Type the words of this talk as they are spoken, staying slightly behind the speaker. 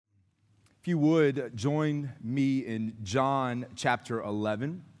If you would, join me in John chapter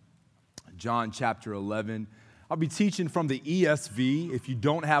 11. John chapter 11. I'll be teaching from the ESV. If you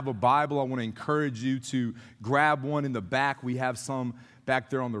don't have a Bible, I want to encourage you to grab one in the back. We have some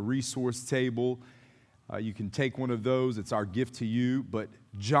back there on the resource table. You can take one of those. It's our gift to you. But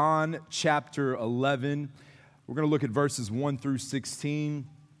John chapter 11, we're going to look at verses 1 through 16.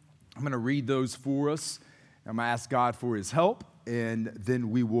 I'm going to read those for us. I'm going to ask God for his help, and then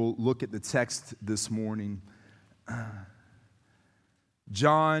we will look at the text this morning.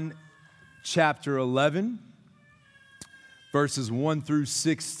 John chapter 11, verses 1 through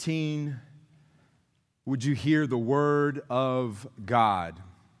 16. Would you hear the word of God?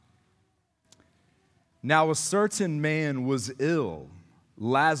 Now a certain man was ill,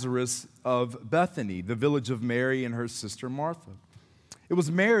 Lazarus of Bethany, the village of Mary and her sister Martha. It was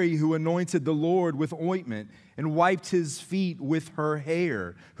Mary who anointed the Lord with ointment and wiped his feet with her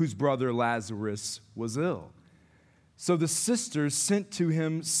hair, whose brother Lazarus was ill. So the sisters sent to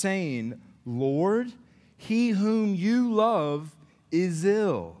him, saying, Lord, he whom you love is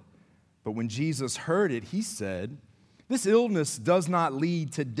ill. But when Jesus heard it, he said, This illness does not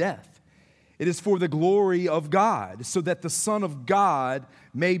lead to death. It is for the glory of God, so that the Son of God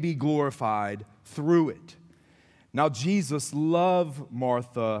may be glorified through it. Now Jesus loved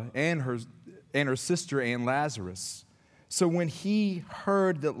Martha and her sister and Lazarus. So when he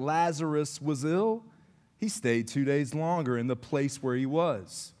heard that Lazarus was ill, he stayed 2 days longer in the place where he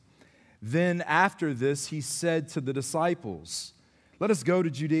was. Then after this, he said to the disciples, Let us go to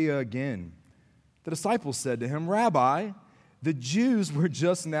Judea again. The disciples said to him, Rabbi, the Jews were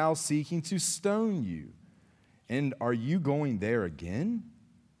just now seeking to stone you. And are you going there again?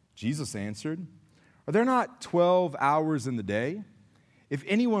 Jesus answered, Are there not 12 hours in the day? If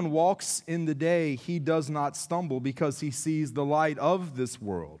anyone walks in the day, he does not stumble because he sees the light of this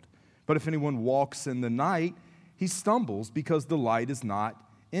world. But if anyone walks in the night, he stumbles because the light is not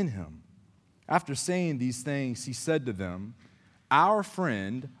in him. After saying these things, he said to them, Our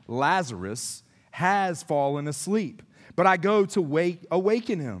friend Lazarus has fallen asleep, but I go to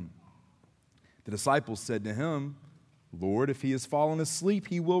awaken him. The disciples said to him, Lord, if he has fallen asleep,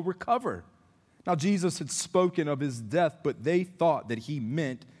 he will recover. Now Jesus had spoken of his death, but they thought that he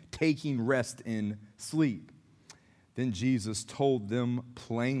meant taking rest in sleep. Then Jesus told them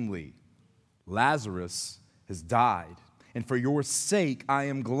plainly, Lazarus has died, and for your sake I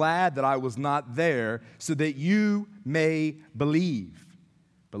am glad that I was not there, so that you may believe.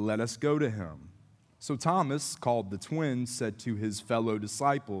 But let us go to him. So Thomas, called the twin, said to his fellow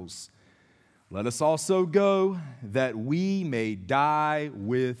disciples, Let us also go, that we may die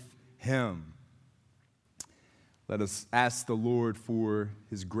with him. Let us ask the Lord for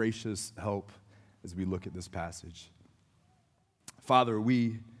his gracious help as we look at this passage. Father,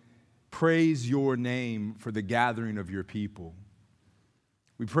 we praise your name for the gathering of your people.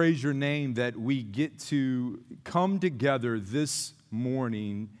 We praise your name that we get to come together this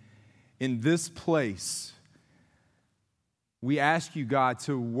morning in this place. We ask you, God,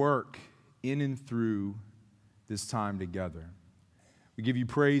 to work in and through this time together. We give you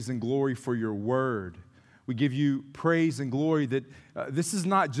praise and glory for your word. We give you praise and glory that this is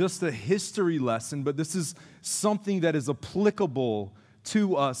not just a history lesson, but this is something that is applicable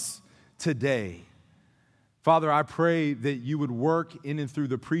to us today. Father, I pray that you would work in and through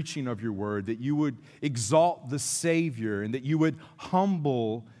the preaching of your word, that you would exalt the Savior, and that you would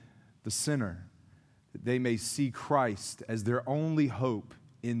humble the sinner, that they may see Christ as their only hope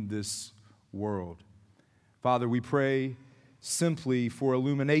in this world. Father, we pray simply for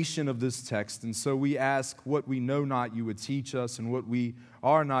illumination of this text, and so we ask what we know not you would teach us, and what we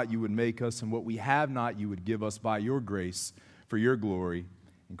are not you would make us, and what we have not you would give us by your grace for your glory.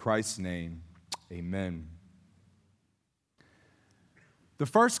 In Christ's name, amen. The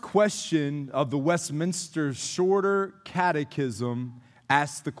first question of the Westminster Shorter Catechism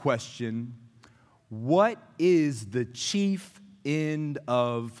asks the question, what is the chief end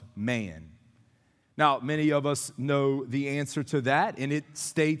of man? Now, many of us know the answer to that, and it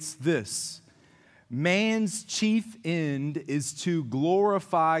states this: man's chief end is to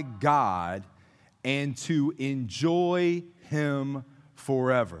glorify God and to enjoy him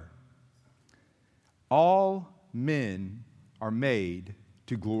forever. All men are made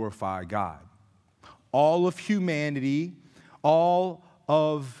to glorify God. All of humanity, all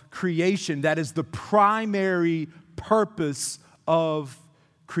of creation, that is the primary purpose of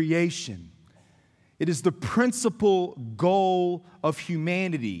creation. It is the principal goal of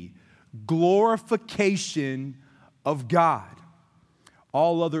humanity, glorification of God.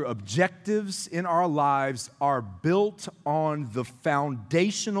 All other objectives in our lives are built on the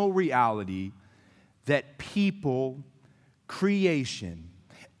foundational reality that people, creation,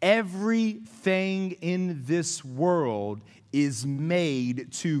 everything in this world is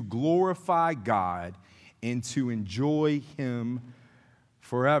made to glorify God and to enjoy Him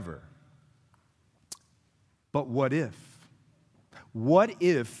forever. But what if? What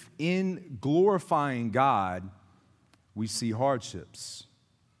if in glorifying God, we see hardships?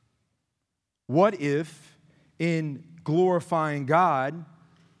 What if in glorifying God,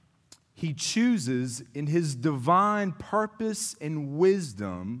 He chooses in His divine purpose and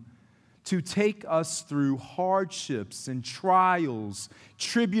wisdom to take us through hardships and trials,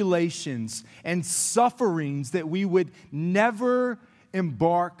 tribulations, and sufferings that we would never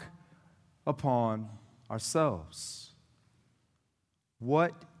embark upon ourselves?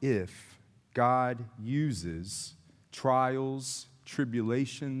 What if God uses trials,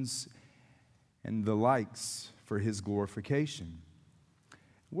 tribulations, and the likes for His glorification?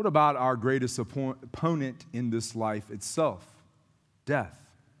 What about our greatest opponent in this life itself? Death.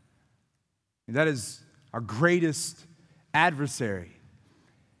 And that is our greatest adversary.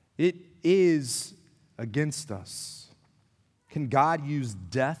 It is against us. Can God use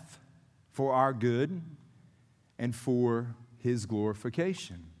death for our good and for His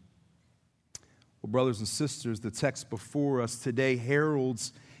glorification? Well, brothers and sisters, the text before us today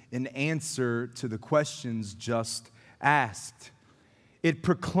heralds an answer to the questions just asked. It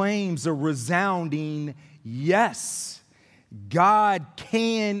proclaims a resounding yes. God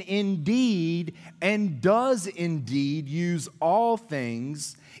can indeed and does indeed use all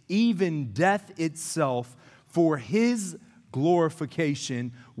things, even death itself, for His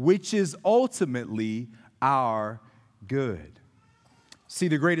glorification, which is ultimately our good. See,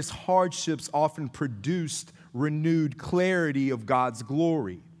 the greatest hardships often produced renewed clarity of God's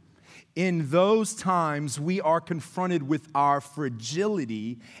glory. In those times, we are confronted with our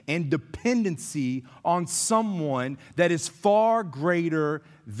fragility and dependency on someone that is far greater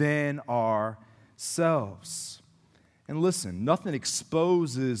than ourselves. And listen, nothing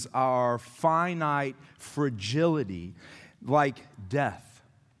exposes our finite fragility like death.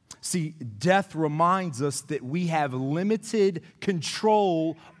 See, death reminds us that we have limited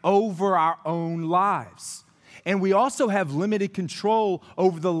control over our own lives. And we also have limited control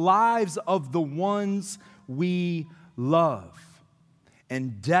over the lives of the ones we love.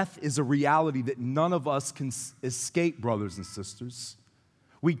 And death is a reality that none of us can escape, brothers and sisters.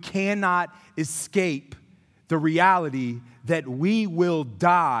 We cannot escape the reality that we will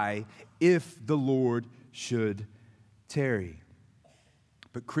die if the Lord should tarry.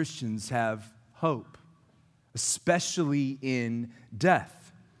 But Christians have hope, especially in death.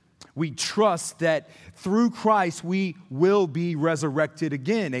 We trust that through Christ we will be resurrected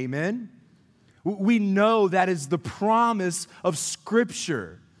again. Amen? We know that is the promise of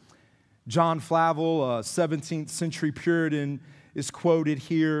Scripture. John Flavel, a 17th century Puritan, is quoted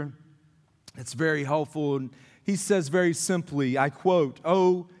here. It's very helpful. And he says very simply, I quote,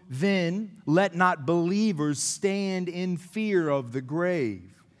 "Oh, then let not believers stand in fear of the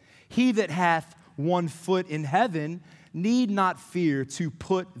grave. He that hath one foot in heaven need not fear to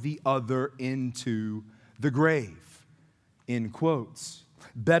put the other into the grave." End quotes.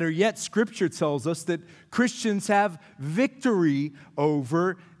 Better yet, Scripture tells us that Christians have victory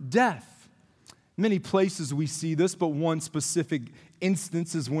over death. Many places we see this, but one specific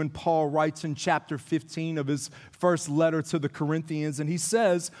instance is when Paul writes in chapter 15 of his first letter to the Corinthians, and he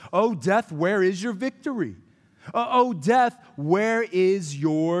says, "O death, where is your victory? O death, where is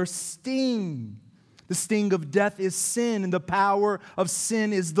your sting? The sting of death is sin, and the power of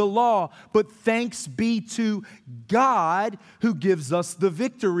sin is the law. But thanks be to God who gives us the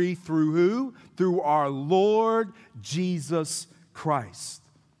victory through who? Through our Lord Jesus Christ."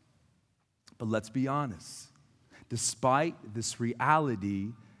 But let's be honest. Despite this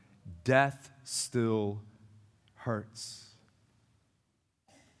reality, death still hurts.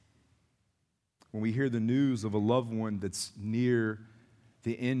 When we hear the news of a loved one that's near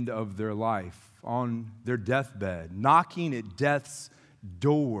the end of their life, on their deathbed, knocking at death's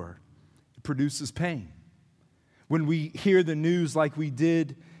door, it produces pain. When we hear the news like we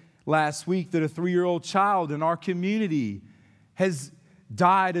did last week that a 3-year-old child in our community has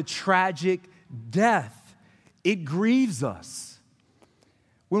died a tragic death, it grieves us.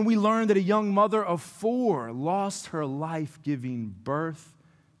 When we learn that a young mother of 4 lost her life giving birth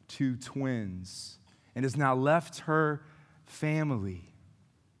to twins and has now left her family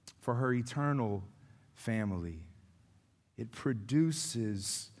for her eternal family, it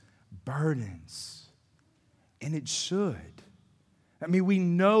produces burdens, and it should. I mean, we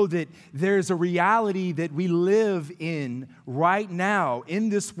know that there's a reality that we live in right now in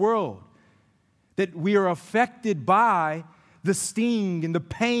this world, that we are affected by the sting and the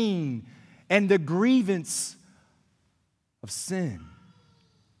pain and the grievance of sin.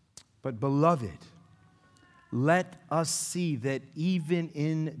 But beloved, let us see that even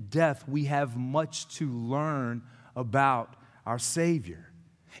in death, we have much to learn about our Savior.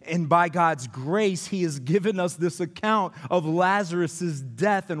 And by God's grace, He has given us this account of Lazarus'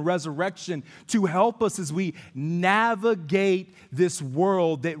 death and resurrection to help us as we navigate this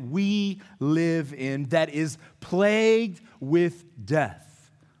world that we live in that is plagued with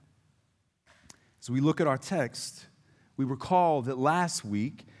death. As we look at our text, we recall that last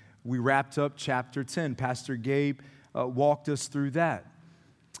week we wrapped up chapter 10. Pastor Gabe walked us through that.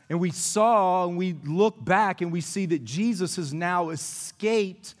 And we saw and we look back and we see that Jesus has now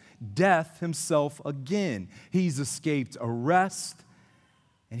escaped death himself again. He's escaped arrest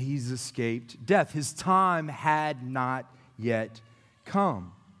and he's escaped death. His time had not yet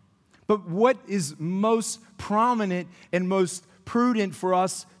come. But what is most prominent and most prudent for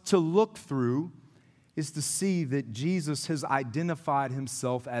us to look through is to see that Jesus has identified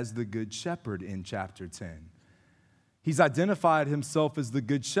himself as the Good Shepherd in chapter 10. He's identified himself as the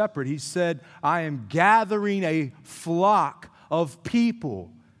Good Shepherd. He said, I am gathering a flock of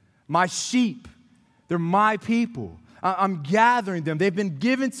people, my sheep. They're my people. I'm gathering them. They've been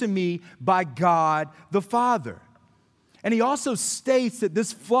given to me by God the Father. And he also states that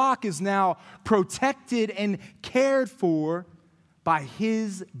this flock is now protected and cared for by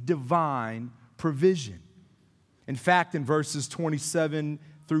his divine provision. In fact, in verses 27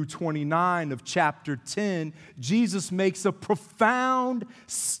 through 29 of chapter 10, Jesus makes a profound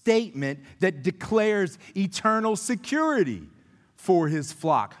statement that declares eternal security for his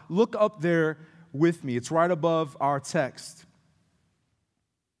flock. Look up there with me. It's right above our text.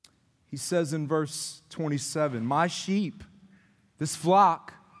 He says in verse 27, my sheep, this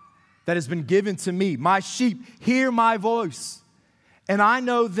flock that has been given to me, my sheep hear my voice. And I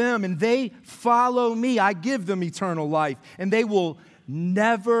know them, and they follow me. I give them eternal life, and they will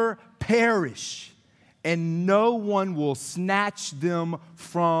never perish, and no one will snatch them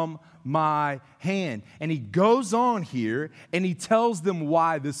from my hand. And he goes on here, and he tells them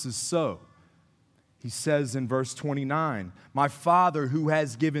why this is so. He says in verse 29, my Father who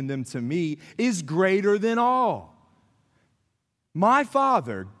has given them to me is greater than all. My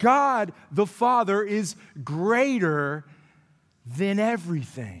Father, God the Father, is greater than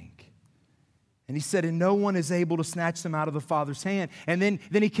everything. And he said, and no one is able to snatch them out of the Father's hand. And then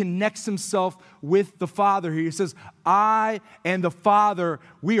he connects himself with the Father here. He says, I and the Father,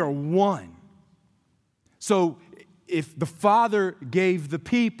 we are one. So if the Father gave the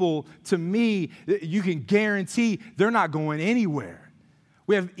people to me, you can guarantee they're not going anywhere.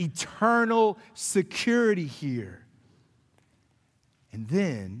 We have eternal security here. And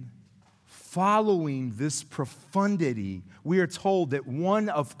then, following this profundity, we are told that one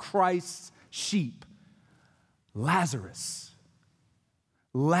of Christ's sheep, Lazarus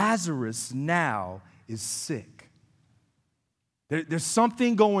now is sick. There's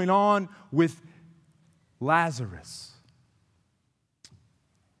something going on with Lazarus.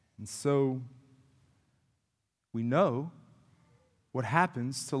 And so we know what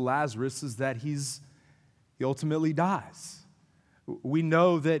happens to Lazarus is that he ultimately dies. We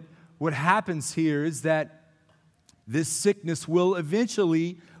know that what happens here is that this sickness will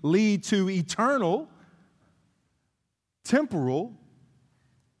eventually lead to eternal, temporal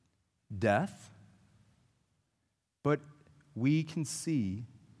death. But we can see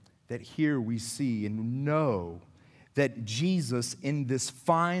that here we see and know that Jesus, in this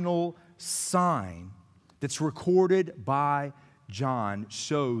final sign that's recorded by John,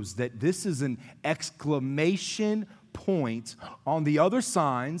 shows that this is an exclamation point on the other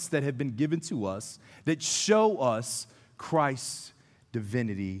signs that have been given to us that show us Christ's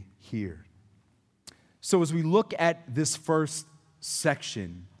divinity here. So as we look at this first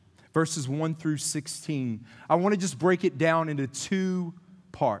section, verses 1 through 16, I want to just break it down into two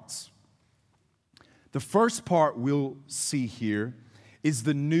parts. The first part we'll see here is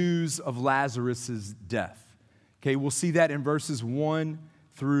the news of Lazarus' death. Okay, we'll see that in verses 1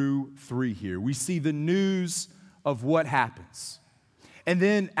 through 3 here. We see the news of what happens. And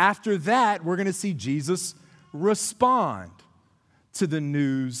then after that, we're going to see Jesus respond to the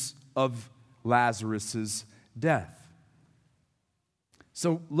news of Lazarus' death.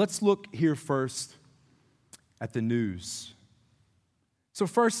 So let's look here first at the news. So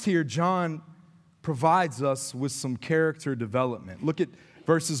first here, John provides us with some character development. Look at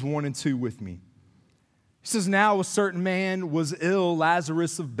verses 1 and 2 with me. He says, now a certain man was ill,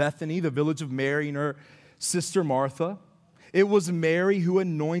 Lazarus of Bethany, the village of Mary and her sister Martha. It was Mary who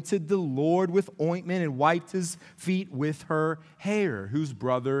anointed the Lord with ointment and wiped his feet with her hair, whose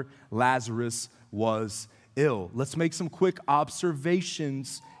brother Lazarus was ill. Let's make some quick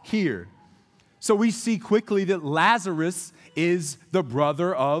observations here. So we see quickly that Lazarus is the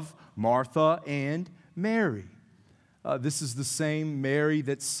brother of Martha and Mary. This is the same Mary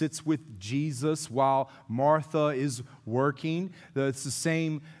that sits with Jesus while Martha is working. It's the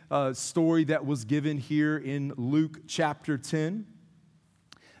same story that was given here in Luke chapter 10.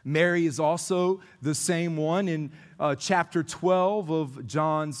 Mary is also the same one in chapter 12 of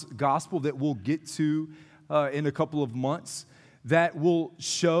John's gospel that we'll get to in a couple of months, that will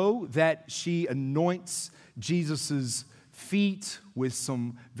show that she anoints Jesus's feet with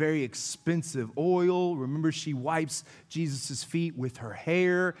some very expensive oil. Remember, she wipes Jesus' feet with her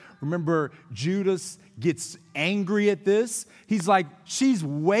hair. Remember, Judas gets angry at this. He's like, she's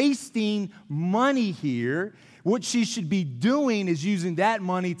wasting money here. What she should be doing is using that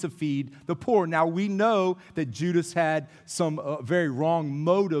money to feed the poor. Now, we know that Judas had some very wrong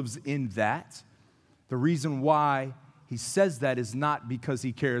motives in that. The reason why he says that is not because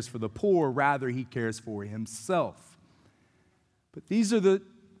he cares for the poor, rather he cares for himself. But these are the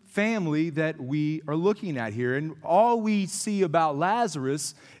family that we are looking at here. And all we see about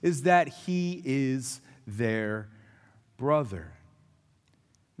Lazarus is that he is their brother.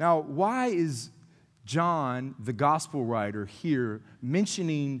 Now, why is John, the gospel writer, here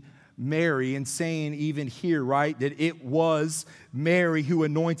mentioning Mary and saying even here, right, that it was Mary who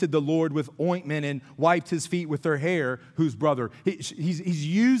anointed the Lord with ointment and wiped his feet with her hair, whose brother? He's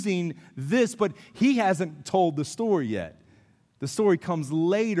using this, but he hasn't told the story yet. The story comes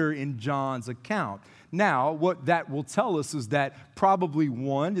later in John's account. Now, what that will tell us is that probably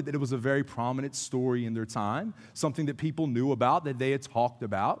one, that it was a very prominent story in their time, something that people knew about, that they had talked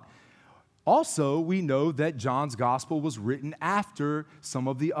about. Also, we know that John's gospel was written after some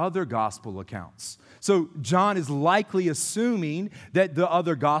of the other gospel accounts. So John is likely assuming that the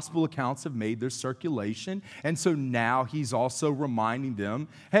other gospel accounts have made their circulation. And so now he's also reminding them,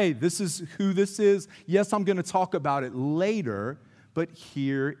 hey, this is who this is. Yes, I'm going to talk about it later, but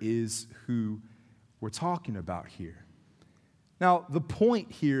here is who we're talking about here. Now, the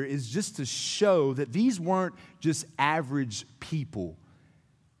point here is just to show that these weren't just average people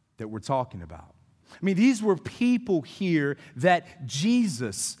that we're talking about. I mean, these were people here that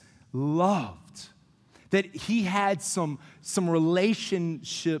Jesus loved, that he had some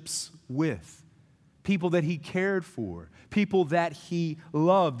relationships with, people that he cared for, people that he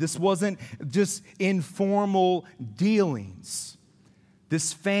loved. This wasn't just informal dealings.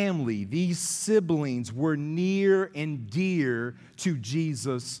 This family, these siblings were near and dear to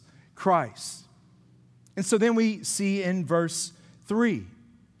Jesus Christ. And so then we see in verse 3,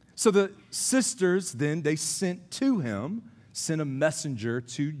 so the sisters then, they sent a messenger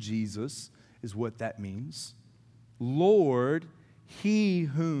to Jesus, is what that means. Lord, he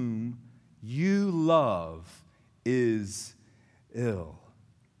whom you love is ill.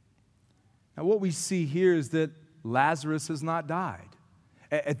 Now what we see here is that Lazarus has not died.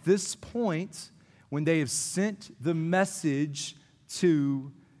 At this point, when they have sent the message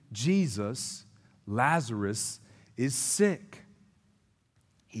to Jesus, Lazarus is sick.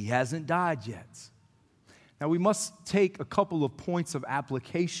 He hasn't died yet. Now, we must take a couple of points of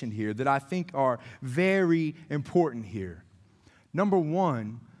application here that I think are very important here. Number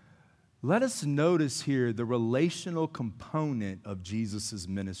one, let us notice here the relational component of Jesus'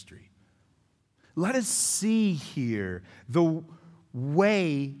 ministry. Let us see here the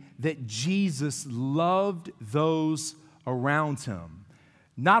way that Jesus loved those around him.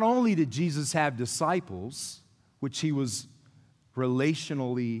 Not only did Jesus have disciples, which he was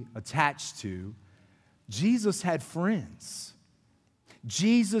relationally attached to, Jesus had friends.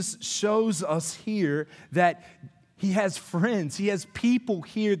 Jesus shows us here that he has friends. He has people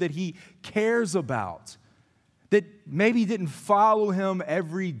here that he cares about, that maybe didn't follow him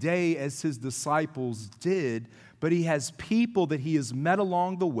every day as his disciples did, but he has people that he has met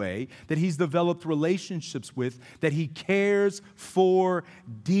along the way, that he's developed relationships with, that he cares for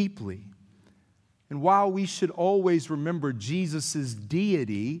deeply. And while we should always remember Jesus'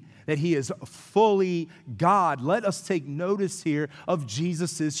 deity, that he is fully God, let us take notice here of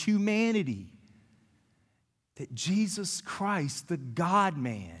Jesus' humanity. That Jesus Christ, the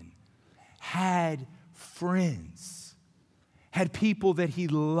God-man, had friends, had people that he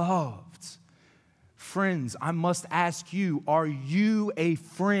loved. Friends, I must ask you, are you a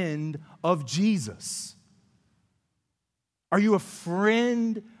friend of Jesus? Are you a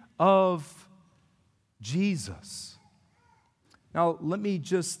friend of Jesus. Now, let me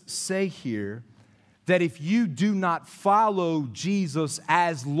just say here that if you do not follow Jesus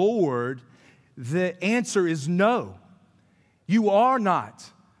as Lord, the answer is no. You are not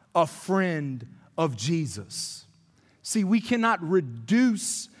a friend of Jesus. See, we cannot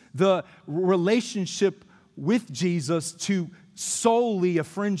reduce the relationship with Jesus to solely a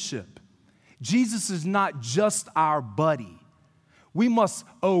friendship. Jesus is not just our buddy. We must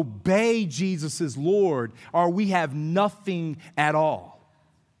obey Jesus as Lord, or we have nothing at all.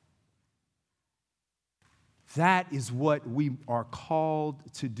 That is what we are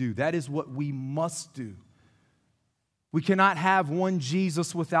called to do. That is what we must do. We cannot have one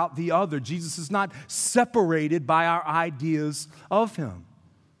Jesus without the other. Jesus is not separated by our ideas of him.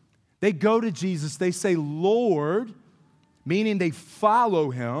 They go to Jesus, they say, Lord, meaning they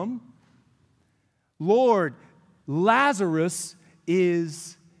follow him. Lord, Lazarus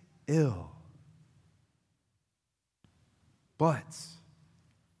is ill. But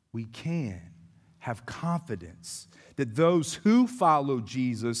we can have confidence that those who follow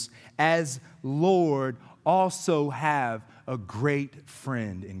Jesus as Lord also have a great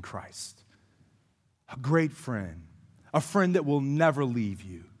friend in Christ. A great friend. A friend that will never leave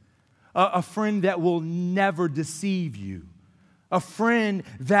you. A friend that will never deceive you. A friend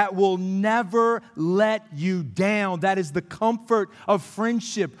that will never let you down. That is the comfort of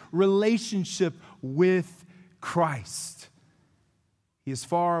friendship, relationship with Christ. He is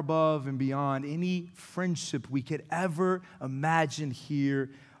far above and beyond any friendship we could ever imagine here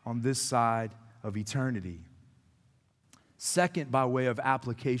on this side of eternity. Second, by way of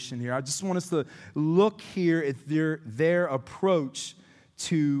application here, I just want us to look here at their approach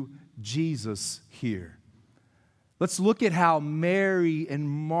to Jesus here. Let's look at how Mary and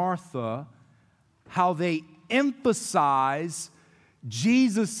Martha, how they emphasize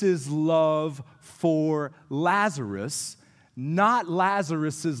Jesus' love for Lazarus, not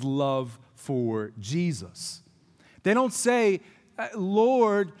Lazarus' love for Jesus. They don't say,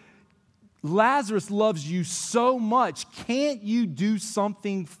 Lord, Lazarus loves you so much. Can't you do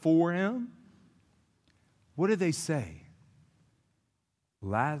something for him? What do they say?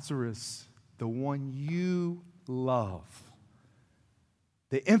 Lazarus, the one you love.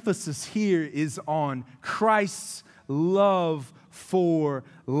 The emphasis here is on Christ's love for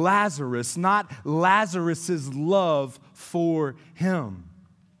Lazarus, not Lazarus' love for him.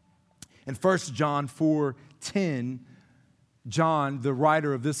 In 1 John 4:10, John, the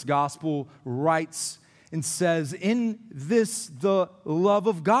writer of this gospel, writes and says, "In this the love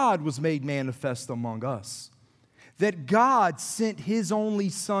of God was made manifest among us, that God sent his only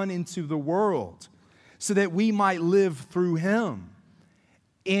Son into the world so that we might live through him.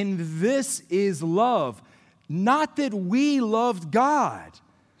 And this is love, not that we loved God,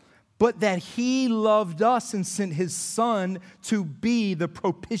 but that he loved us and sent his Son to be the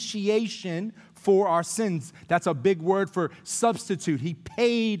propitiation for our sins." That's a big word for substitute. He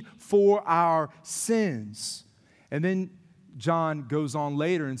paid for our sins. And then John goes on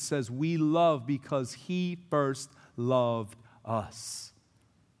later and says, we love because he first loved us.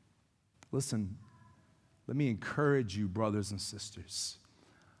 Listen, let me encourage you, brothers and sisters.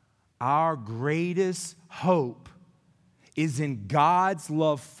 Our greatest hope is in God's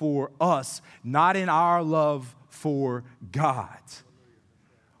love for us, not in our love for God.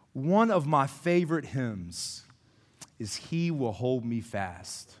 One of my favorite hymns is "He Will Hold Me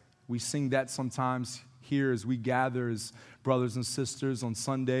Fast." We sing that sometimes here as we gather as brothers and sisters on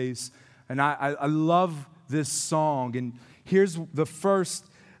Sundays. And I love this song. And here's the first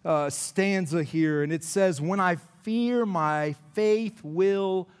stanza here. And it says, "When I fear my faith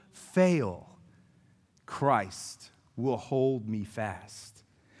will fail, Christ will hold me fast.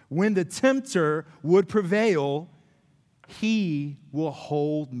 When the tempter would prevail, he will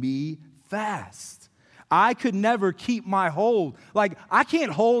hold me fast. I could never keep my hold. Like, I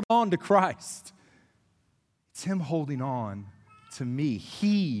can't hold on to Christ. It's him holding on to me.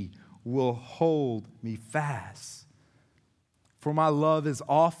 He will hold me fast. For my love is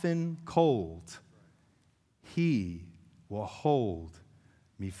often cold. He will hold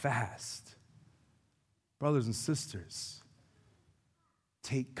me fast." Brothers and sisters,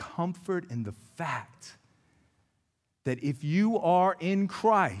 take comfort in the fact that if you are in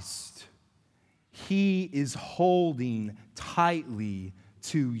Christ, he is holding tightly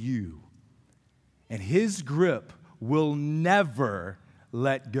to you, and his grip will never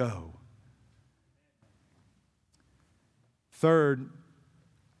let go. Third,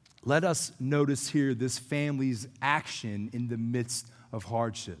 let us notice here this family's action in the midst of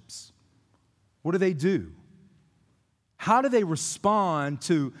hardships. What do? How do they respond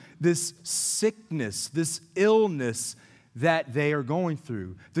to this sickness, this illness that they are going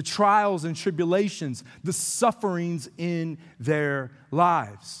through, the trials and tribulations, the sufferings in their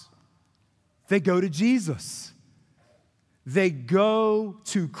lives? They go to Jesus. They go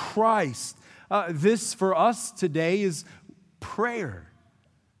to Christ. This for us today is prayer.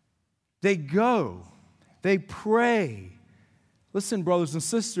 They go. They pray. Listen, brothers and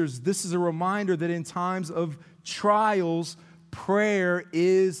sisters, this is a reminder that in times of trials, prayer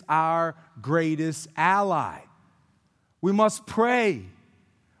is our greatest ally. We must pray.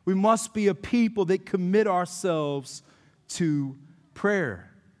 We must be a people that commit ourselves to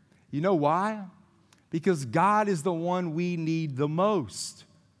prayer. You know why? Because God is the one we need the most.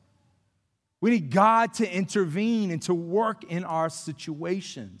 We need God to intervene and to work in our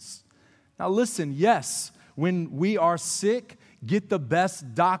situations. Now listen, yes, when we are sick, get the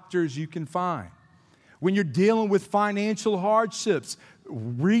best doctors you can find. When you're dealing with financial hardships,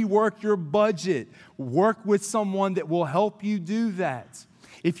 rework your budget. Work with someone that will help you do that.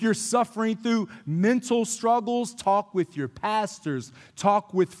 If you're suffering through mental struggles, talk with your pastors,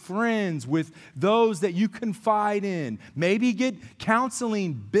 talk with friends, with those that you confide in. Maybe get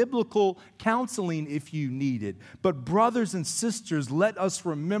counseling, biblical counseling if you need it. But brothers and sisters, let us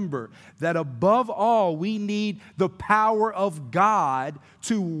remember that above all, we need the power of God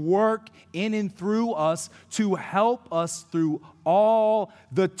to work in and through us to help us through all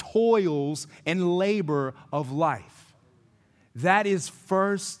the toils and labor of life. That is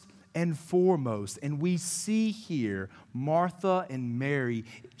first and foremost. And we see here Martha and Mary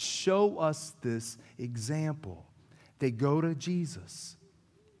show us this example. They go to Jesus.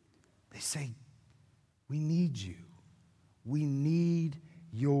 They say, we need you. We need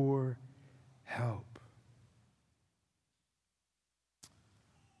your help.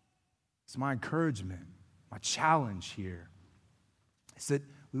 It's my encouragement, my challenge here is that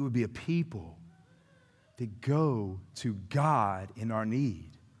we would be a people that go to God in our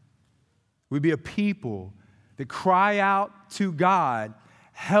need. We'd be a people that cry out to God,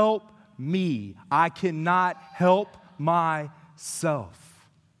 help me. I cannot help myself.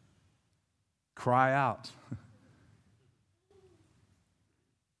 Cry out.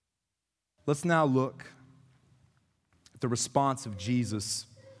 Let's now look at the response of Jesus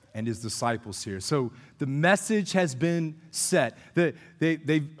and his disciples here. So the message has been set.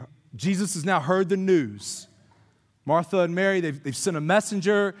 Jesus has now heard the news. Martha and Mary, they've sent a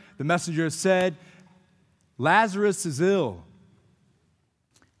messenger. The messenger has said, Lazarus is ill.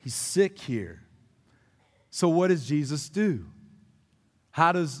 He's sick here. So what does Jesus do?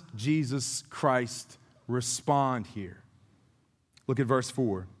 How does Jesus Christ respond here? Look at verse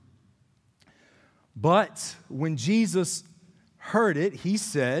 4. But when Jesus heard it, he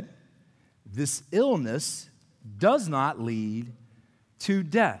said, this illness does not lead to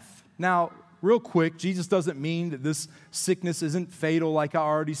death. Now, real quick, Jesus doesn't mean that this sickness isn't fatal like I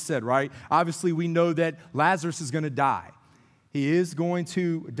already said, right? Obviously, we know that Lazarus is going to die. He is going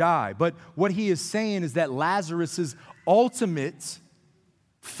to die. But what he is saying is that Lazarus' ultimate,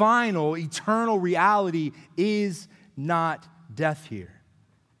 final, eternal reality is not death here.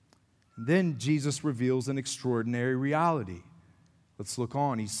 And then Jesus reveals an extraordinary reality. Let's look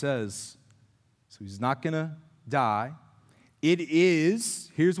on. He says, so he's not going to die. It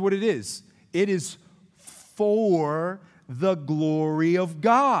is, here's what it is. It is for the glory of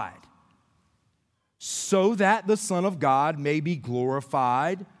God, so that the Son of God may be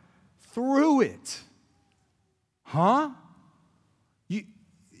glorified through it. Huh?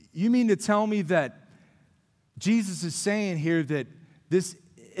 You mean to tell me that Jesus is saying here that this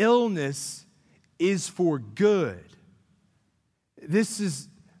illness is for good? This is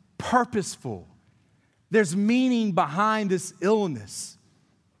purposeful. There's meaning behind this illness.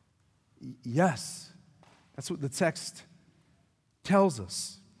 Yes, that's what the text tells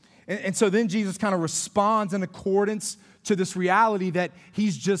us. And so then Jesus kind of responds in accordance to this reality that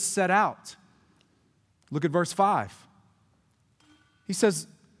he's just set out. Look at verse 5. He says,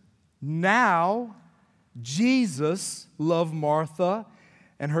 now Jesus loved Martha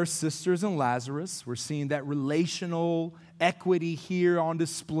and her sisters and Lazarus. We're seeing that relational equity here on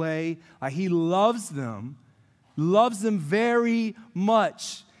display. He loves them very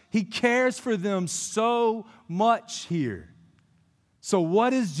much. He cares for them so much here. So what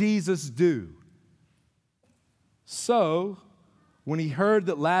does Jesus do? So when he heard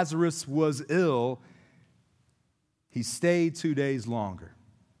that Lazarus was ill, he stayed 2 days longer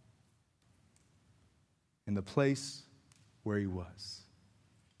in the place where he was.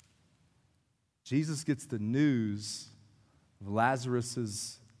 Jesus gets the news of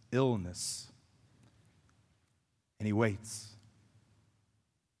Lazarus' illness, and he waits.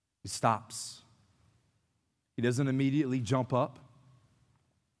 He stops. He doesn't immediately jump up.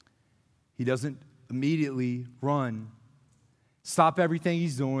 He doesn't immediately run, stop everything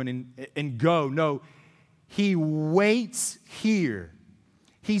he's doing and go. No, he waits here.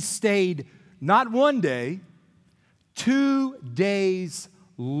 He stayed not one day, 2 days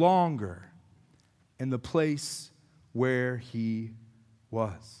longer in the place where he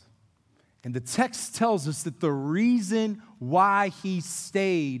was. And the text tells us that the reason why he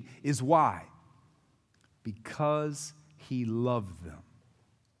stayed is why? Because he loved them.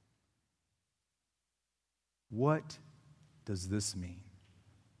 What does this mean?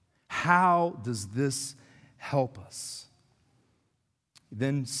 How does this help us? He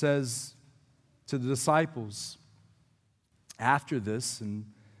then says to the disciples after this, and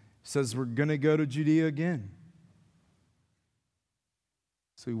says, we're going to go to Judea again.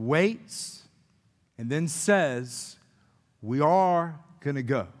 So he waits and then says, we are going to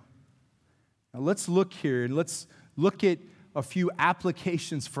go. Now let's look here and let's look at a few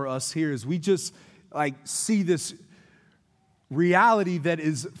applications for us here as we just see this reality that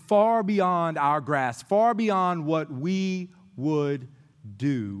is far beyond our grasp, far beyond what we would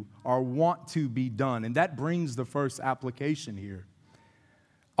do or want to be done. And that brings the first application here.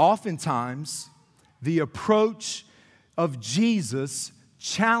 Oftentimes, the approach of Jesus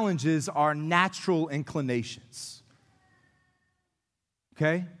challenges our natural inclinations.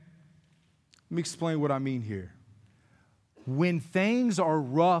 Okay? Let me explain what I mean here. When things are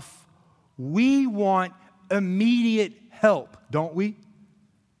rough, we want immediate help, don't we?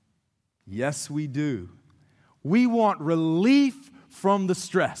 Yes, we do. We want relief from the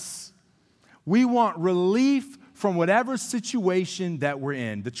stress. We want relief from whatever situation that we're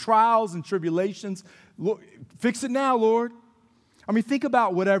in, the trials and tribulations. Lord, fix it now, Lord. I mean, think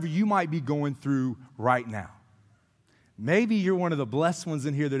about whatever you might be going through right now. Maybe you're one of the blessed ones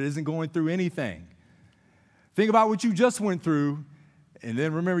in here that isn't going through anything. Think about what you just went through, and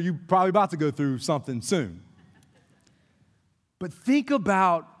then remember you're probably about to go through something soon. But think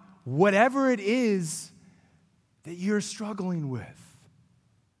about whatever it is that you're struggling with.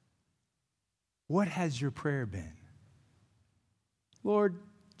 What has your prayer been? Lord,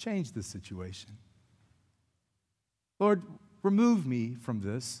 change this situation. Lord, remove me from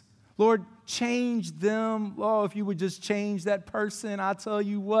this. Lord, change them. Oh, if you would just change that person, I tell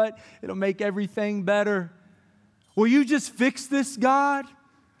you what, it'll make everything better. Will you just fix this, God?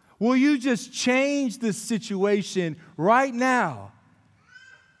 Will you just change this situation right now?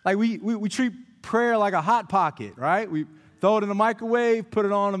 Like we treat prayer like a Hot Pocket, right? We throw it in the microwave, put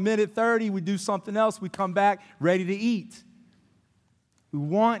it on a minute 30, we do something else, we come back ready to eat. We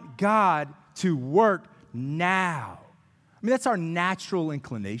want God to work now. I mean, that's our natural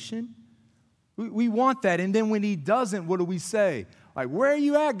inclination. We want that. And then when he doesn't, what do we say? Like, where are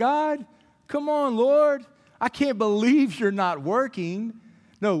you at, God? Come on, Lord. I can't believe you're not working.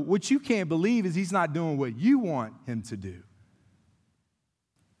 No, what you can't believe is he's not doing what you want him to do.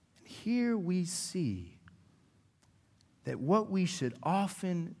 And here we see that what we should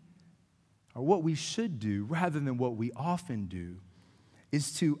often, or what we should do rather than what we often do,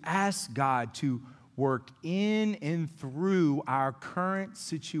 is to ask God to work in and through our current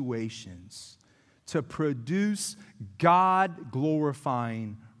situations to produce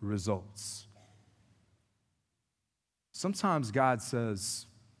God-glorifying results. Sometimes God says,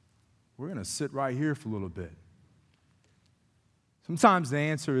 we're going to sit right here for a little bit. Sometimes the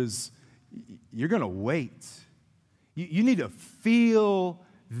answer is, you're going to wait. You need to feel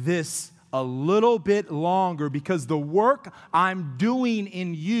this a little bit longer because the work I'm doing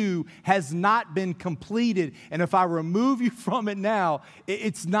in you has not been completed. And if I remove you from it now,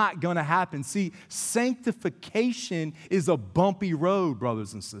 it's not going to happen. See, sanctification is a bumpy road,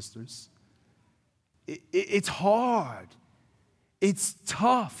 brothers and sisters. It's hard. It's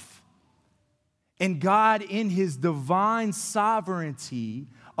tough. And God, in his divine sovereignty,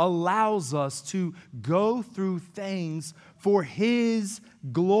 allows us to go through things for his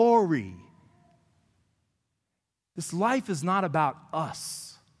glory. This life is not about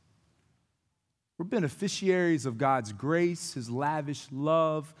us. We're beneficiaries of God's grace, his lavish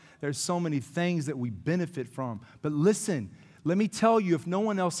love. There's so many things that we benefit from. But listen, let me tell you, if no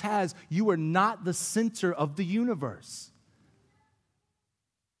one else has, you are not the center of the universe.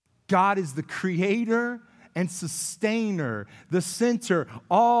 God is the creator and sustainer, the center,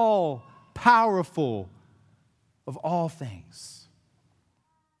 all powerful of all things.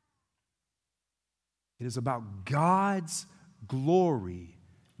 It is about God's glory,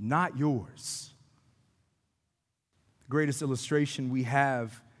 not yours. The greatest illustration we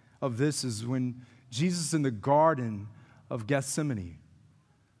have of this is when Jesus in the Garden of Gethsemane.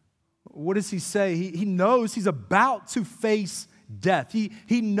 What does he say? He knows he's about to face death.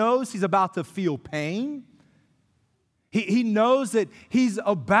 He knows he's about to feel pain. He knows that he's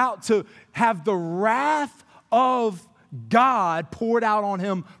about to have the wrath of God poured out on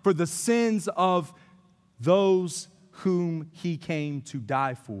him for the sins of those whom he came to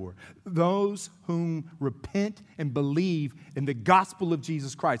die for, those whom repent and believe in the gospel of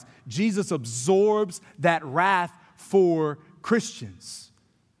Jesus Christ. Jesus absorbs that wrath for Christians.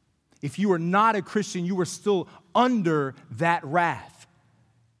 If you are not a Christian, you are still under that wrath.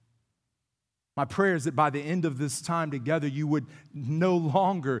 My prayer is that by the end of this time together, you would no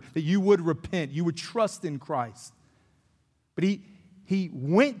longer, that you would repent, you would trust in Christ. But he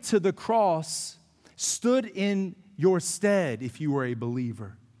went to the cross, stood in your stead if you were a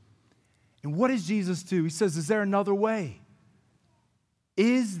believer. And what does Jesus do? He says, is there another way?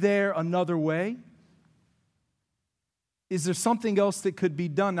 Is there another way? Is there something else that could be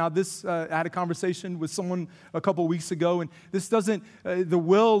done? Now, I had a conversation with someone a couple weeks ago, and this doesn't, the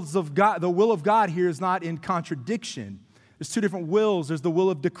will of God here is not in contradiction. There's two different wills. There's the will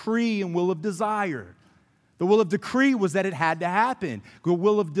of decree and will of desire. The will of decree was that it had to happen. The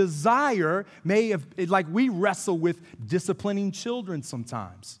will of desire may have, like we wrestle with disciplining children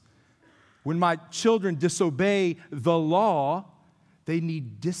sometimes. When my children disobey the law, they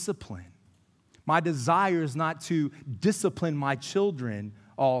need discipline. My desire is not to discipline my children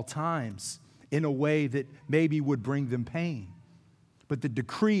all times in a way that maybe would bring them pain. But the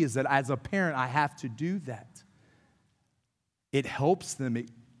decree is that as a parent, I have to do that. It helps them, it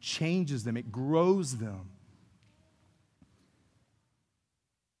changes them, it grows them.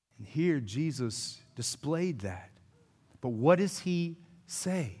 And here Jesus displayed that. But what does he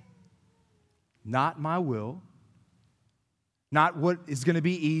say? Not my will. Not what is going to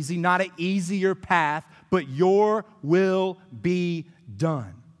be easy, not an easier path, but your will be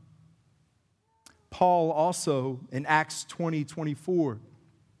done. Paul also, in Acts 20:24,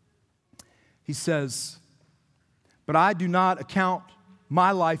 he says, but I do not account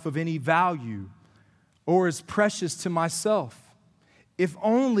my life of any value or as precious to myself, if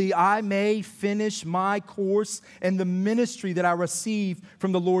only I may finish my course and the ministry that I received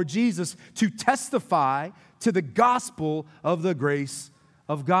from the Lord Jesus to testify to the gospel of the grace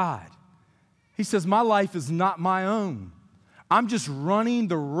of God. He says, my life is not my own. I'm just running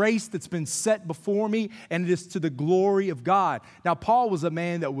the race that's been set before me, and it is to the glory of God. Now, Paul was a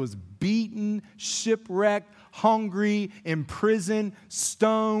man that was beaten, shipwrecked, hungry, imprisoned,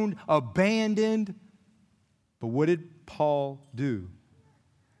 stoned, abandoned. But what did Paul do?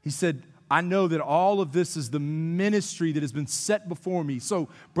 He said, I know that all of this is the ministry that has been set before me. So,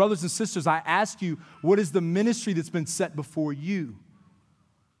 brothers and sisters, I ask you, what is the ministry that's been set before you?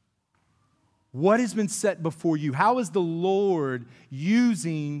 What has been set before you? How is the Lord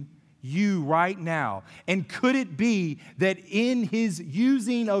using you right now? And could it be that in his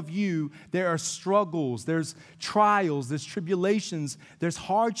using of you, there are struggles, there's trials, there's tribulations, there's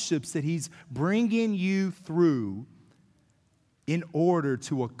hardships that he's bringing you through in order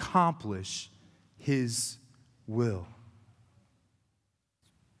to accomplish his will?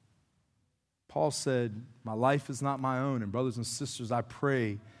 Paul said, my life is not my own. And brothers and sisters, I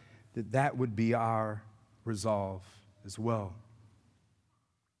pray that that would be our resolve as well.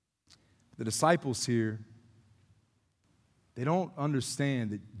 The disciples here, they don't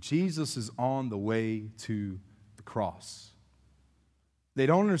understand that Jesus is on the way to the cross. They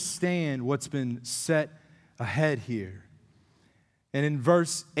don't understand what's been set ahead here. And in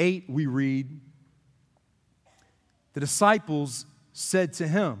verse 8 we read, the disciples said to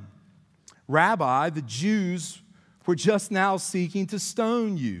him, Rabbi, the Jews were just now seeking to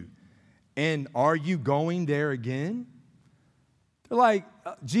stone you, and are you going there again? They're like,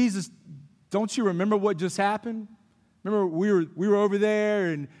 Jesus, don't you remember what just happened? Remember we were over there,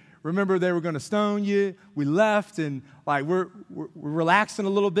 and remember they were going to stone you. We left, and like we're relaxing a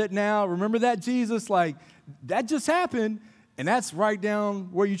little bit now. Remember that, Jesus? Like that just happened. And that's right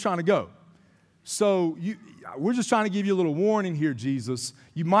down where you're trying to go. So we're just trying to give you a little warning here, Jesus.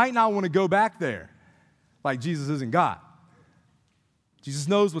 You might not want to go back there. Like Jesus isn't God. Jesus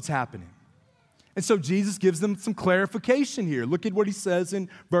knows what's happening. And so Jesus gives them some clarification here. Look at what he says in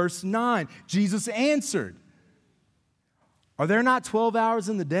verse 9. Jesus answered, are there not 12 hours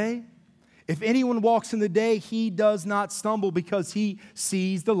in the day? If anyone walks in the day, he does not stumble because he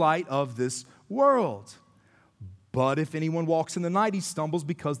sees the light of this world. But if anyone walks in the night, he stumbles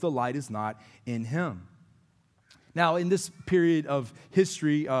because the light is not in him. Now, in this period of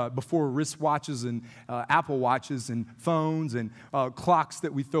history, before wristwatches and Apple Watches and phones and clocks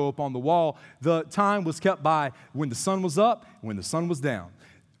that we throw up on the wall, the time was kept by when the sun was up, when the sun was down.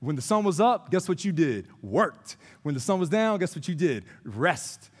 When the sun was up, guess what you did? Worked. When the sun was down, guess what you did?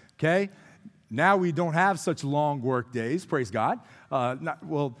 Rest, okay? Now we don't have such long work days, praise God.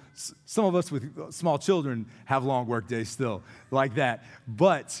 Some of us with small children have long work days still like that.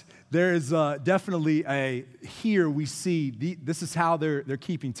 But there is definitely here we see, this is how they're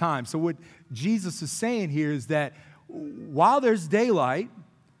keeping time. So what Jesus is saying here is that while there's daylight,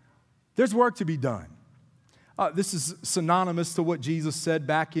 there's work to be done. This is synonymous to what Jesus said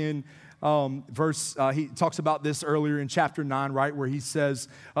back in he talks about this earlier in chapter 9, right, where he says,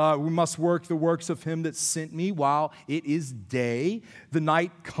 we must work the works of him that sent me while it is day. The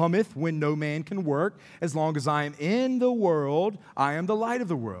night cometh when no man can work. As long as I am in the world, I am the light of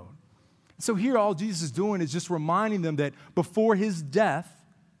the world. So here all Jesus is doing is just reminding them that before his death,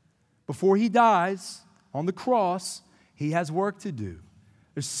 before he dies on the cross, he has work to do.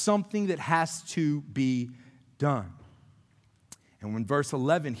 There's something that has to be done. And in verse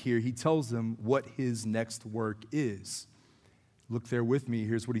 11 here, he tells them what his next work is. Look there with me.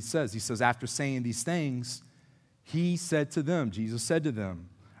 Here's what he says. He says, after saying these things, he said to them, Jesus said to them,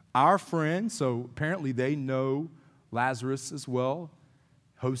 our friend, so apparently they know Lazarus as well,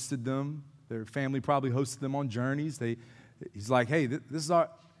 hosted them. Their family probably hosted them on journeys. He's like, hey, this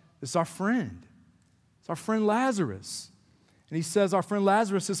is our friend. It's our friend Lazarus. And he says, our friend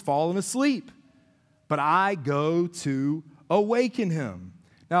Lazarus has fallen asleep, but I go to awaken him.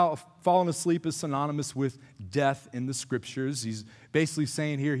 Now, falling asleep is synonymous with death in the scriptures. He's basically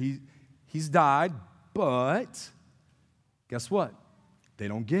saying here he's died, but guess what? They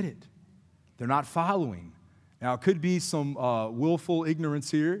don't get it. They're not following. Now, it could be some willful ignorance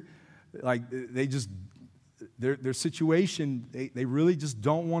here. Like their situation, they really just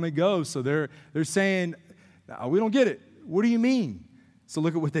don't want to go. So they're saying, no, we don't get it. What do you mean? So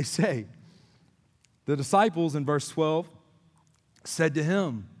look at what they say. The disciples in verse 12 said to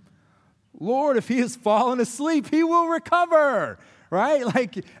him, Lord, if he has fallen asleep, he will recover, right?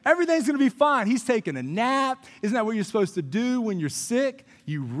 Like everything's going to be fine. He's taking a nap. Isn't that what you're supposed to do when you're sick?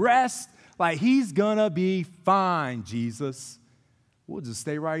 You rest. Like he's going to be fine, Jesus. We'll just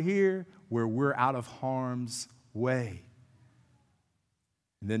stay right here where we're out of harm's way.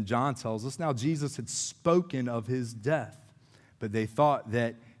 And then John tells us, now Jesus had spoken of his death, but they thought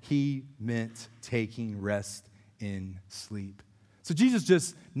that he meant taking rest in sleep. So Jesus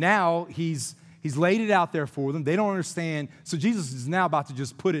just, now he's laid it out there for them. They don't understand. So Jesus is now about to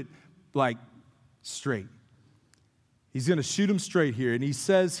just put it like straight. He's going to shoot them straight here. And he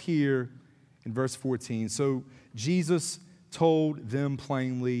says here in verse 14, so Jesus told them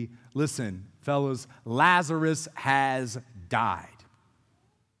plainly, listen, fellas, Lazarus has died.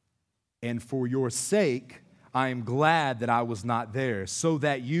 And for your sake, I am glad that I was not there, so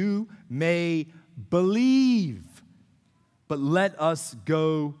that you may believe. But let us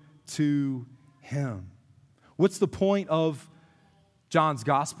go to him. What's the point of John's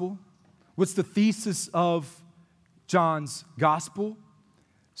gospel? What's the thesis of John's gospel?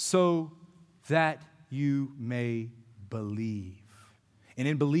 So that you may believe. And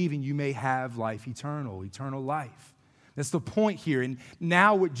in believing, you may have life eternal life. That's the point here. And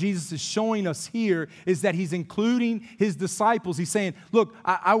now what Jesus is showing us here is that he's including his disciples. He's saying, look,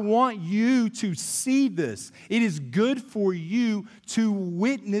 I want you to see this. It is good for you to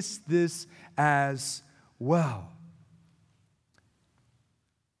witness this as well.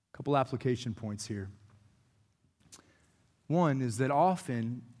 A couple application points here. One is that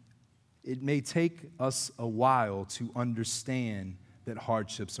often it may take us a while to understand that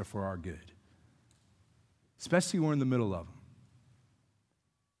hardships are for our good, especially when we're in the middle of them.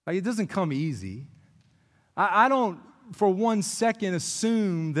 Like, it doesn't come easy. I don't for 1 second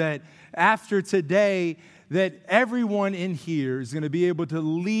assume that after today that everyone in here is going to be able to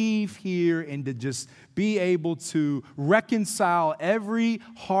leave here and to just be able to reconcile every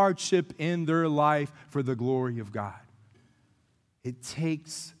hardship in their life for the glory of God. It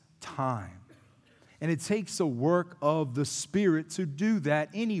takes time. And it takes a work of the Spirit to do that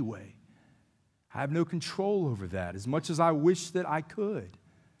anyway. I have no control over that as much as I wish that I could.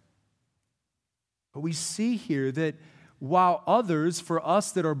 But we see here that while others, for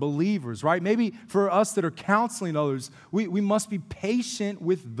us that are believers, right? Maybe for us that are counseling others, we must be patient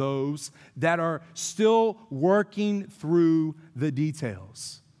with those that are still working through the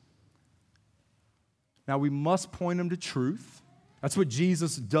details. Now, we must point them to truth. That's what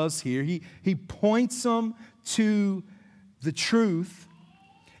Jesus does here. He points them to the truth.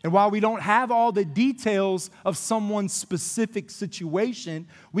 And while we don't have all the details of someone's specific situation,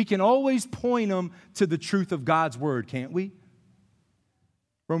 we can always point them to the truth of God's word, can't we?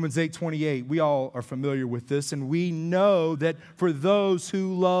 Romans 8:28, we all are familiar with this, and we know that for those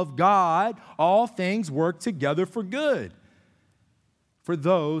who love God, all things work together for good, for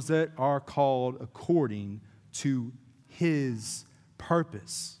those that are called according to His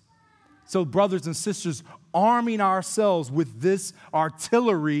purpose. So, brothers and sisters, arming ourselves with this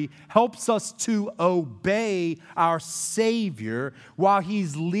artillery helps us to obey our Savior while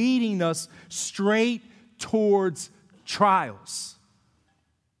He's leading us straight towards trials.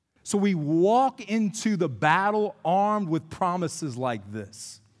 So we walk into the battle armed with promises like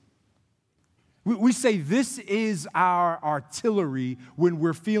this. We say this is our artillery when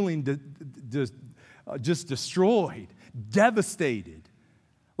we're feeling just destroyed, devastated.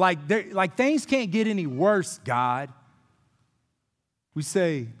 Like things can't get any worse, God. We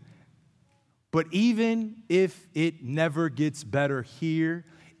say, but even if it never gets better here,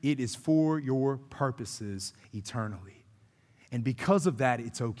 it is for your purposes eternally. And because of that,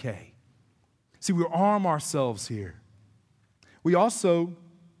 it's okay. See, we arm ourselves here. We also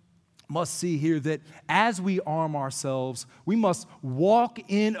must see here that as we arm ourselves, we must walk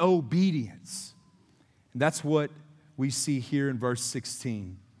in obedience. And that's what we see here in verse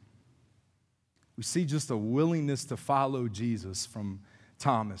 16. We see just a willingness to follow Jesus from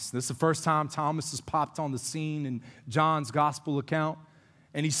Thomas. This is the first time Thomas has popped on the scene in John's gospel account.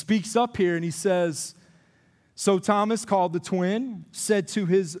 And he speaks up here and he says, so Thomas, called the twin, said to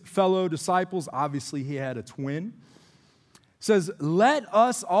his fellow disciples, obviously he had a twin, says, let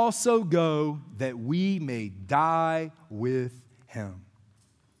us also go that we may die with him.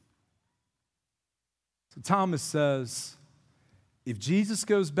 So Thomas says, if Jesus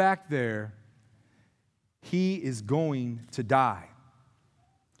goes back there, he is going to die.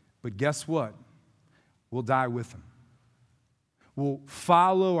 But guess what? We'll die with him. We'll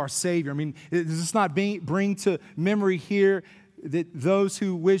follow our Savior. I mean, does this not bring to memory here that those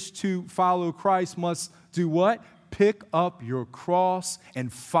who wish to follow Christ must do what? Pick up your cross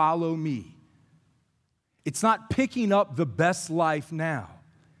and follow me. It's not picking up the best life now.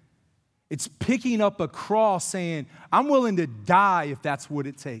 It's picking up a cross saying, I'm willing to die if that's what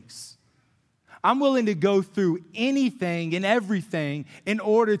it takes. I'm willing to go through anything and everything in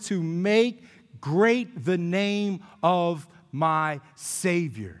order to make great the name of my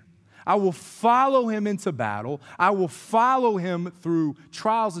Savior. I will follow him into battle. I will follow him through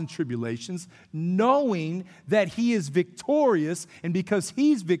trials and tribulations, knowing that he is victorious. And because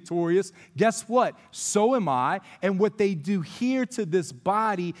he's victorious, guess what? So am I. And what they do here to this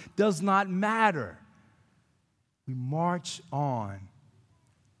body does not matter. We march on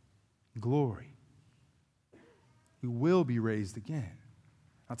in glory. We will be raised again.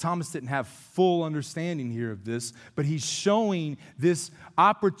 Now, Thomas didn't have full understanding here of this, but he's showing this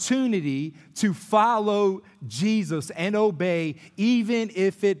opportunity to follow Jesus and obey, even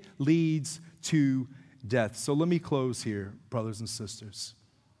if it leads to death. So let me close here, brothers and sisters.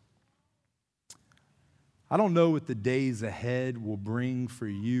 I don't know what the days ahead will bring for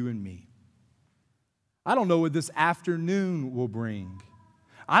you and me. I don't know what this afternoon will bring.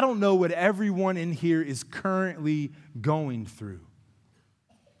 I don't know what everyone in here is currently going through.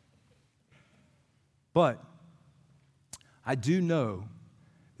 But I do know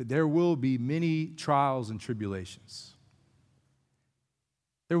that there will be many trials and tribulations.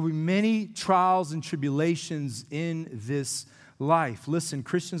 There will be many trials and tribulations in this life. Listen,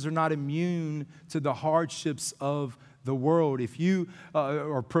 Christians are not immune to the hardships of the world. If you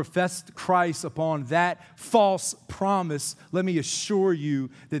or professed Christ upon that false promise, let me assure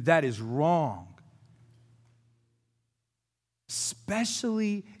you that that is wrong.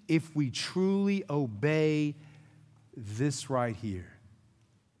 Especially if we truly obey this right here.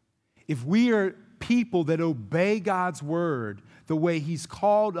 If we are people that obey God's word the way he's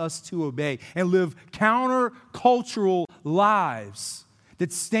called us to obey and live counter-cultural lives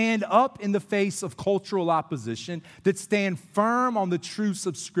that stand up in the face of cultural opposition, that stand firm on the truths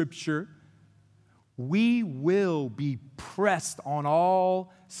of Scripture, we will be pressed on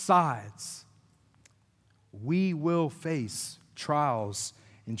all sides. We will face trials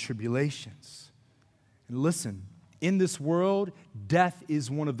and tribulations. And listen, in this world, death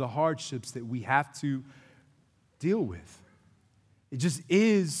is one of the hardships that we have to deal with. It just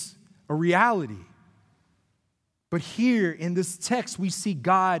is a reality. But here in this text, we see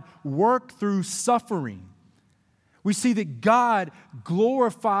God work through suffering. We see that God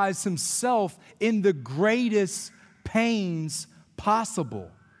glorifies himself in the greatest pains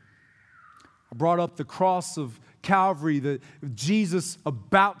possible. I brought up the cross of Calvary, Jesus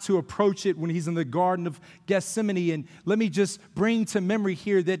about to approach it when he's in the Garden of Gethsemane. And let me just bring to memory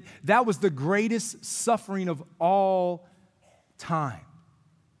here that was the greatest suffering of all time.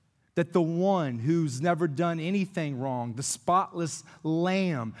 That the one who's never done anything wrong, the spotless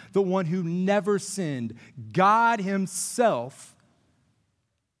Lamb, the one who never sinned, God himself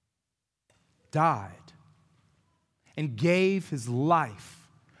died and gave his life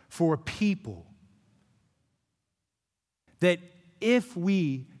for a people that if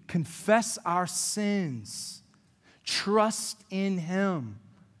we confess our sins, trust in him,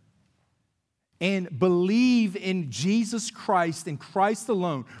 and believe in Jesus Christ and Christ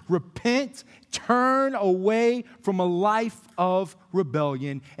alone, repent, turn away from a life of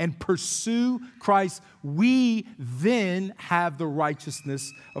rebellion, and pursue Christ, we then have the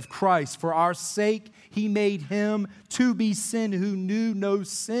righteousness of Christ. For our sake, he made him to be sin who knew no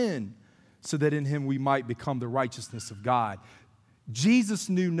sin, so that in him we might become the righteousness of God. Jesus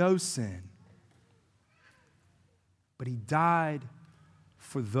knew no sin, but he died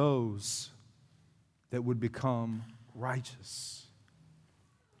for those that would become righteous.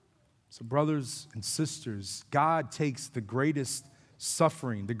 So, brothers and sisters, God takes the greatest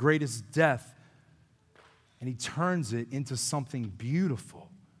suffering, the greatest death, and he turns it into something beautiful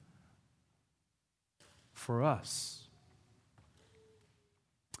for us.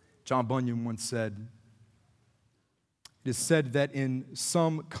 John Bunyan once said, "It is said that in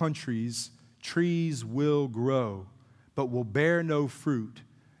some countries trees will grow, but will bear no fruit,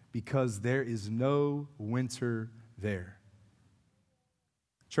 because there is no winter there."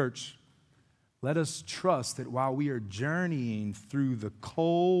 Church, let us trust that while we are journeying through the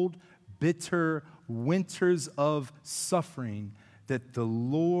cold, bitter winters of suffering, that the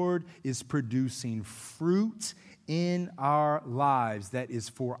Lord is producing fruit in our lives that is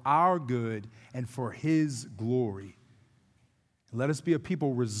for our good and for his glory. Let us be a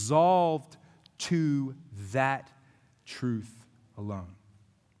people resolved to that truth alone.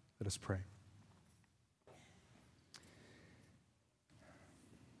 Let us pray.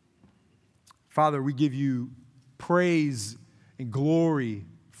 Father, we give you praise and glory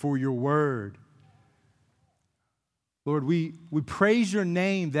for your word. Lord, we praise your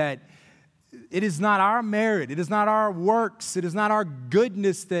name that it is not our merit, it is not our works, it is not our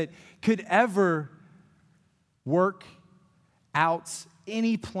goodness that could ever work out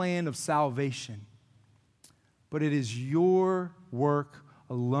any plan of salvation, but it is your work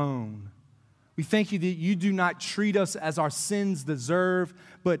alone. We thank you that you do not treat us as our sins deserve,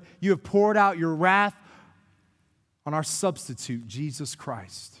 but you have poured out your wrath on our substitute, Jesus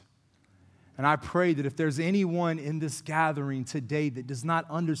Christ. And I pray that if there's anyone in this gathering today that does not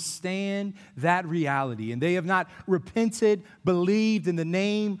understand that reality, and they have not repented, believed in the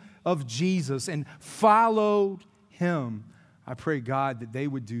name of Jesus, and followed him, I pray, God, that they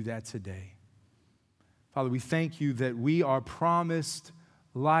would do that today. Father, we thank you that we are promised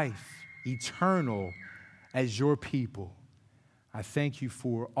life eternal as your people. I thank you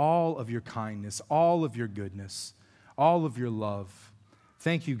for all of your kindness, all of your goodness, all of your love.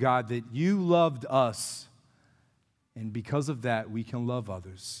 Thank you, God, that you loved us, and because of that, we can love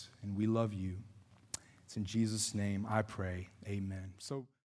others, and we love you. It's in Jesus' name I pray. Amen. So